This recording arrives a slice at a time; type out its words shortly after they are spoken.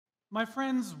My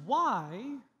friends, why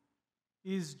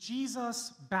is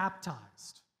Jesus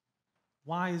baptized?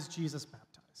 Why is Jesus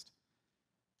baptized?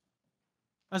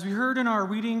 As we heard in our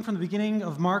reading from the beginning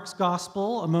of Mark's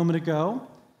Gospel a moment ago,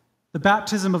 the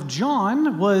baptism of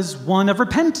John was one of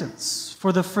repentance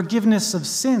for the forgiveness of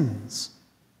sins.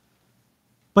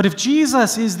 But if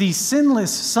Jesus is the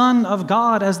sinless Son of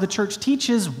God, as the church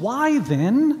teaches, why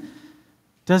then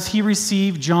does he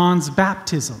receive John's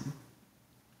baptism?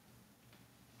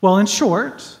 Well, in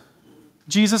short,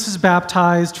 Jesus is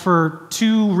baptized for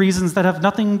two reasons that have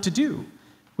nothing to do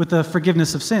with the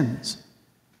forgiveness of sins.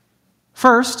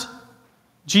 First,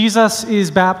 Jesus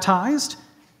is baptized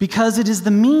because it is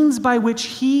the means by which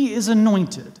he is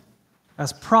anointed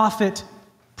as prophet,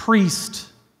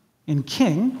 priest, and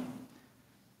king.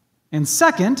 And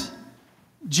second,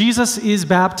 Jesus is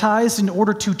baptized in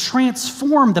order to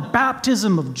transform the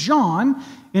baptism of John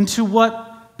into what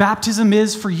baptism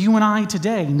is for you and I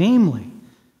today, namely,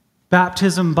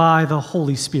 baptism by the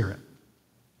Holy Spirit.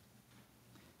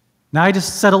 Now, I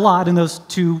just said a lot in those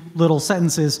two little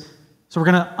sentences, so we're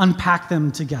going to unpack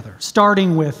them together,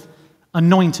 starting with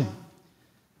anointing.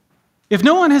 If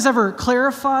no one has ever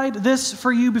clarified this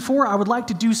for you before, I would like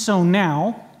to do so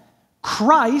now.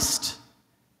 Christ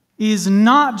is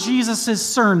not Jesus'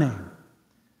 surname,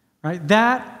 right?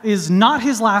 That is not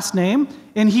his last name,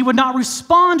 and he would not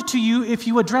respond to you if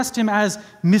you addressed him as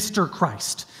Mr.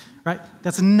 Christ, right?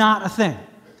 That's not a thing.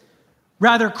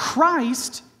 Rather,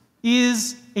 Christ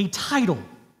is a title,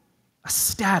 a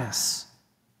status.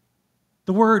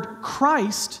 The word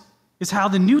Christ is how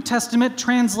the New Testament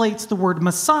translates the word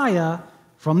Messiah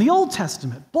from the Old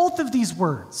Testament. Both of these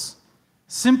words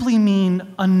simply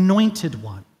mean anointed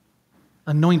one.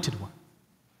 Anointed one.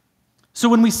 So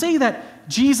when we say that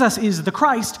Jesus is the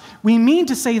Christ, we mean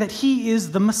to say that he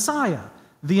is the Messiah,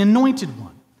 the anointed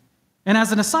one. And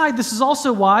as an aside, this is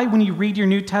also why when you read your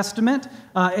New Testament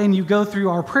and you go through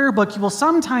our prayer book, you will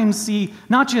sometimes see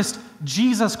not just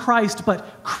Jesus Christ,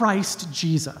 but Christ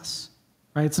Jesus.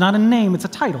 Right? It's not a name, it's a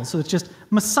title. So it's just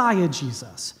Messiah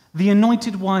Jesus, the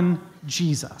anointed one,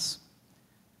 Jesus.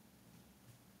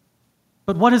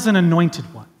 But what is an anointed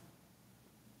one?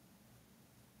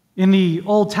 In the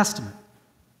Old Testament,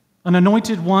 an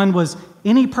anointed one was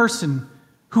any person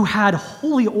who had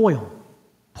holy oil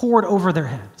poured over their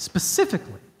head.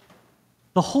 Specifically,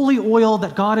 the holy oil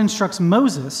that God instructs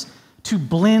Moses to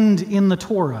blend in the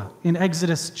Torah in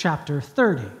Exodus chapter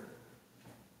 30.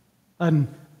 A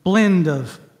blend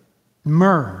of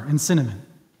myrrh and cinnamon,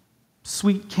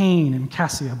 sweet cane and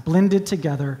cassia, blended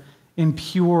together in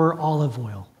pure olive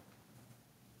oil.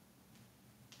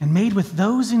 And made with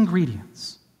those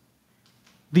ingredients,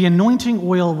 the anointing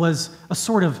oil was a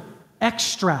sort of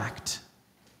extract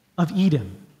of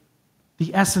Eden,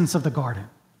 the essence of the garden.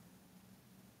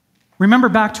 Remember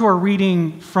back to our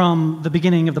reading from the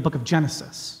beginning of the book of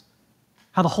Genesis,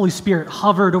 how the Holy Spirit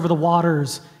hovered over the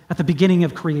waters at the beginning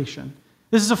of creation.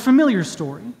 This is a familiar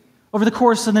story. Over the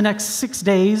course of the next 6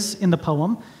 days in the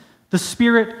poem, the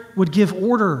Spirit would give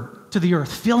order to the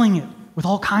earth, filling it with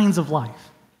all kinds of life.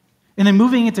 And then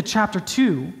moving into chapter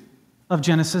 2 of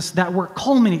Genesis, that work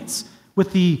culminates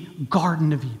with the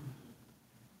Garden of Eden.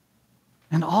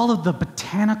 And all of the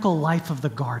botanical life of the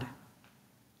garden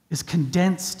is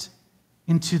condensed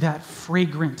into that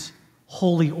fragrant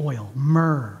holy oil,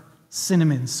 myrrh,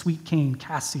 cinnamon, sweet cane,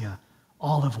 cassia,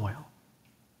 olive oil.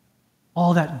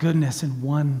 All that goodness in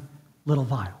one little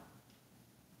vial.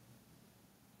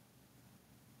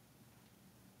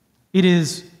 It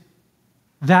is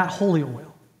that holy oil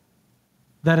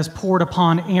that is poured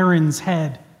upon Aaron's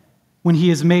head when he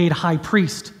is made high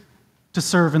priest to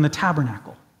serve in the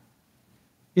tabernacle.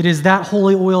 It is that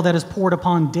holy oil that is poured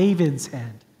upon David's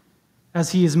head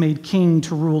as he is made king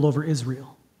to rule over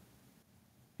Israel.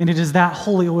 And it is that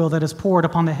holy oil that is poured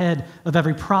upon the head of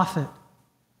every prophet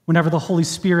whenever the Holy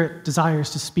Spirit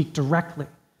desires to speak directly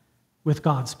with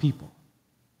God's people.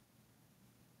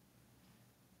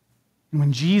 And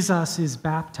when Jesus is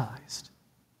baptized,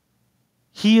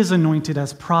 he is anointed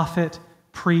as prophet,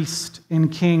 priest, and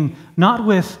king, not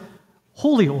with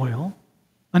holy oil,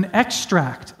 an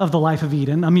extract of the life of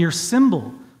Eden, a mere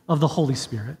symbol of the Holy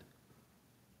Spirit,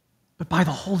 but by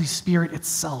the Holy Spirit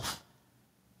itself,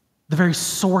 the very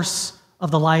source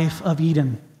of the life of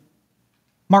Eden.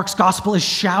 Mark's gospel is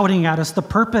shouting at us the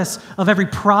purpose of every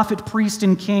prophet, priest,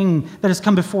 and king that has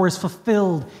come before is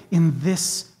fulfilled in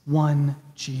this one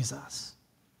Jesus.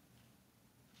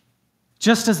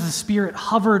 Just as the Spirit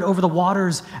hovered over the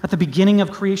waters at the beginning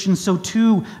of creation, so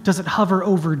too does it hover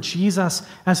over Jesus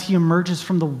as he emerges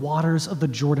from the waters of the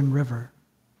Jordan River.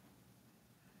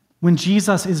 When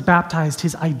Jesus is baptized,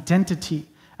 his identity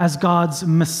as God's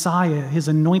Messiah, his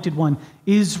anointed one,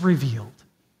 is revealed.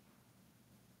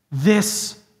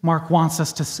 This, Mark wants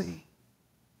us to see,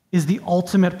 is the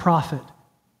ultimate prophet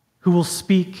who will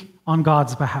speak on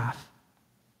God's behalf.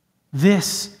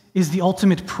 This is the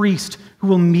ultimate priest who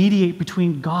will mediate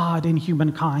between God and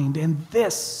humankind. And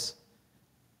this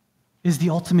is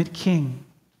the ultimate king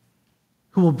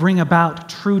who will bring about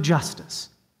true justice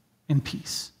and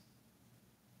peace.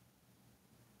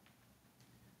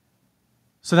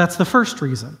 So that's the first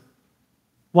reason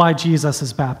why Jesus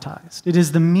is baptized. It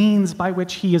is the means by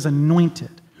which he is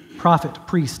anointed prophet,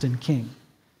 priest, and king.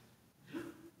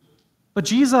 But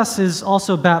Jesus is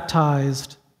also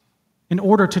baptized in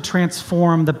order to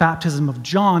transform the baptism of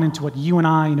John into what you and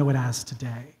I know it as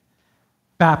today,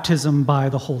 baptism by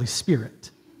the Holy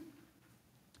Spirit.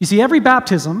 You see, every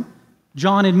baptism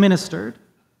John administered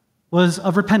was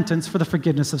of repentance for the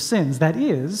forgiveness of sins. That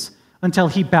is, until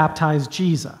he baptized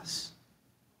Jesus.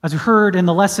 As we heard in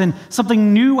the lesson,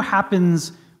 something new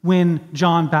happens when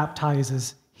John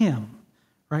baptizes him,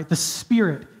 right? The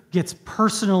Spirit gets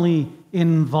personally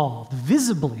involved,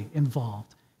 visibly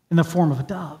involved, in the form of a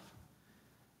dove.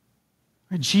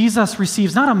 Jesus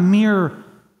receives not a mere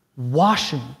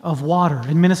washing of water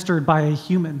administered by a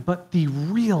human, but the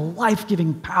real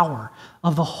life-giving power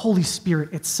of the Holy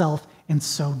Spirit itself, and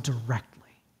so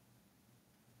directly.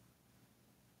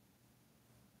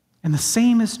 And the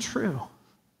same is true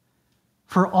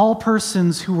for all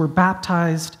persons who were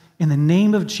baptized in the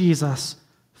name of Jesus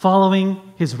following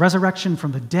his resurrection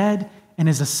from the dead and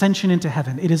his ascension into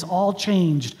heaven. It is all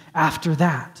changed after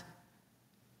that.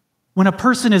 When a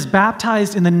person is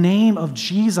baptized in the name of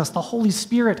Jesus, the Holy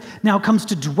Spirit now comes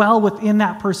to dwell within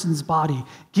that person's body,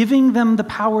 giving them the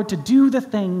power to do the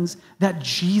things that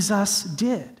Jesus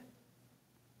did.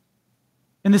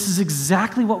 And this is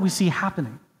exactly what we see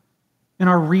happening in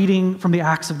our reading from the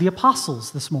Acts of the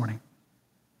Apostles this morning.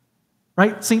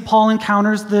 Right? St. Paul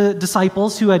encounters the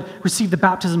disciples who had received the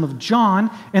baptism of John,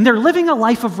 and they're living a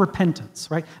life of repentance,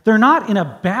 right? They're not in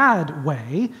a bad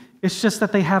way. It's just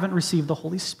that they haven't received the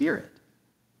Holy Spirit.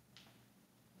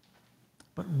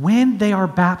 But when they are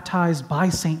baptized by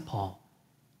St. Paul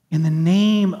in the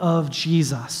name of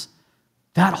Jesus,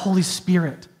 that Holy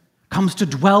Spirit comes to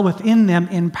dwell within them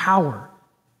in power,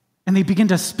 and they begin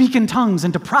to speak in tongues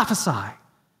and to prophesy,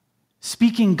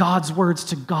 speaking God's words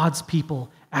to God's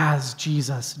people as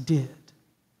Jesus did.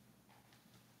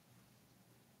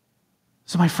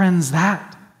 So, my friends,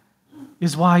 that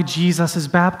is why Jesus is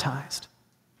baptized.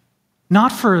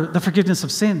 Not for the forgiveness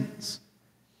of sins.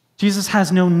 Jesus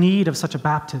has no need of such a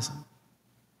baptism.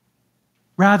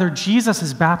 Rather, Jesus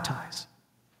is baptized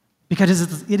because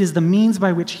it is the means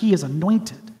by which he is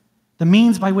anointed, the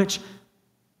means by which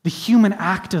the human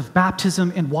act of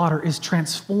baptism in water is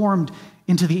transformed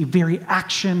into the very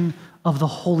action of the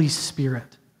Holy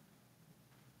Spirit.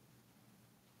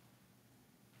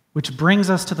 Which brings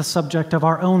us to the subject of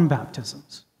our own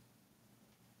baptisms,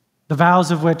 the vows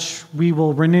of which we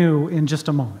will renew in just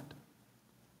a moment.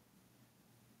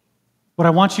 What I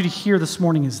want you to hear this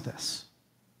morning is this.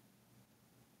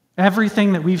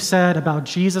 Everything that we've said about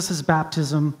Jesus'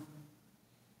 baptism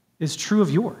is true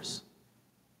of yours.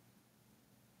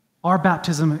 Our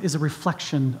baptism is a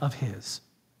reflection of his.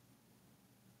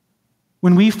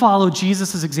 When we follow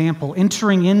Jesus' example,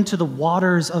 entering into the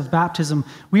waters of baptism,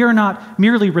 we are not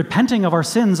merely repenting of our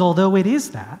sins, although it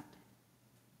is that.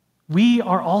 We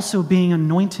are also being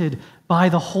anointed by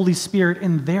the Holy Spirit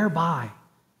and thereby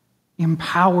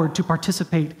empowered to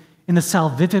participate in the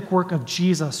salvific work of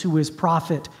Jesus, who is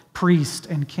prophet, priest,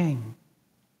 and king.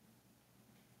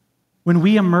 When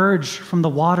we emerge from the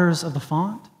waters of the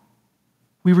font,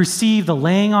 we receive the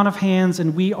laying on of hands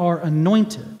and we are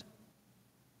anointed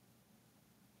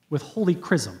with holy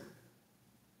chrism.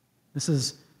 This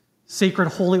is sacred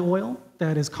holy oil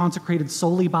that is consecrated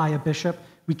solely by a bishop.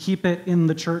 We keep it in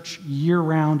the church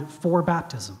year-round for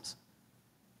baptisms.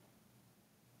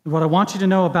 What I want you to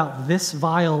know about this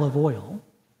vial of oil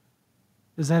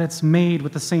is that it's made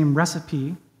with the same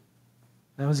recipe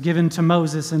that was given to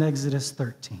Moses in Exodus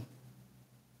 13.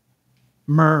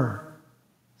 Myrrh,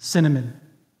 cinnamon,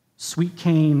 sweet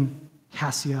cane,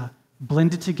 cassia,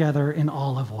 blended together in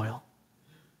olive oil.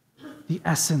 The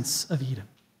essence of Eden.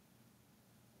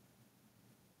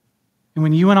 And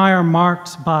when you and I are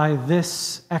marked by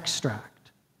this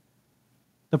extract,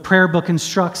 the prayer book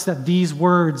instructs that these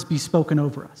words be spoken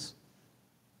over us.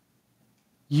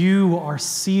 You are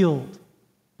sealed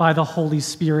by the Holy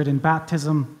Spirit in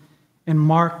baptism and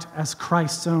marked as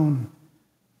Christ's own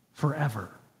forever.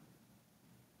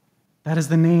 That is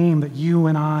the name that you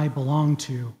and I belong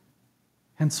to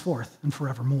henceforth and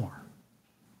forevermore.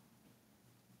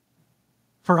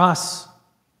 For us,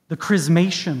 the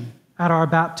chrismation at our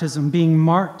baptism, being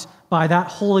marked by that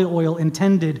holy oil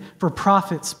intended for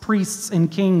prophets, priests, and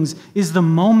kings, is the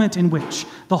moment in which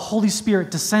the Holy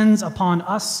Spirit descends upon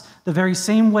us the very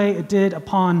same way it did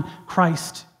upon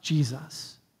Christ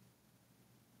Jesus.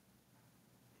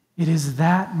 It is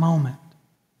that moment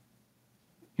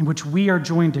in which we are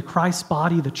joined to Christ's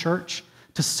body, the church,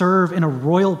 to serve in a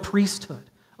royal priesthood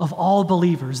of all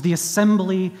believers, the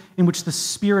assembly in which the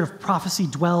spirit of prophecy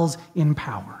dwells in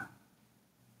power.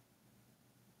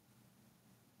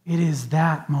 It is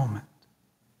that moment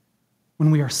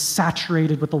when we are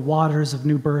saturated with the waters of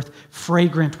new birth,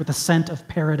 fragrant with the scent of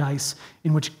paradise,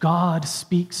 in which God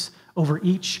speaks over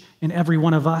each and every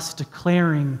one of us,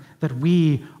 declaring that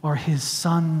we are his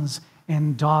sons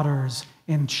and daughters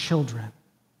and children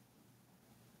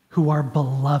who are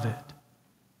beloved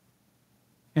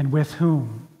and with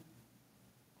whom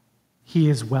he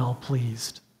is well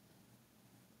pleased.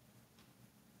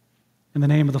 In the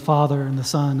name of the Father, and the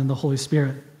Son, and the Holy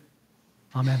Spirit,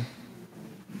 amen.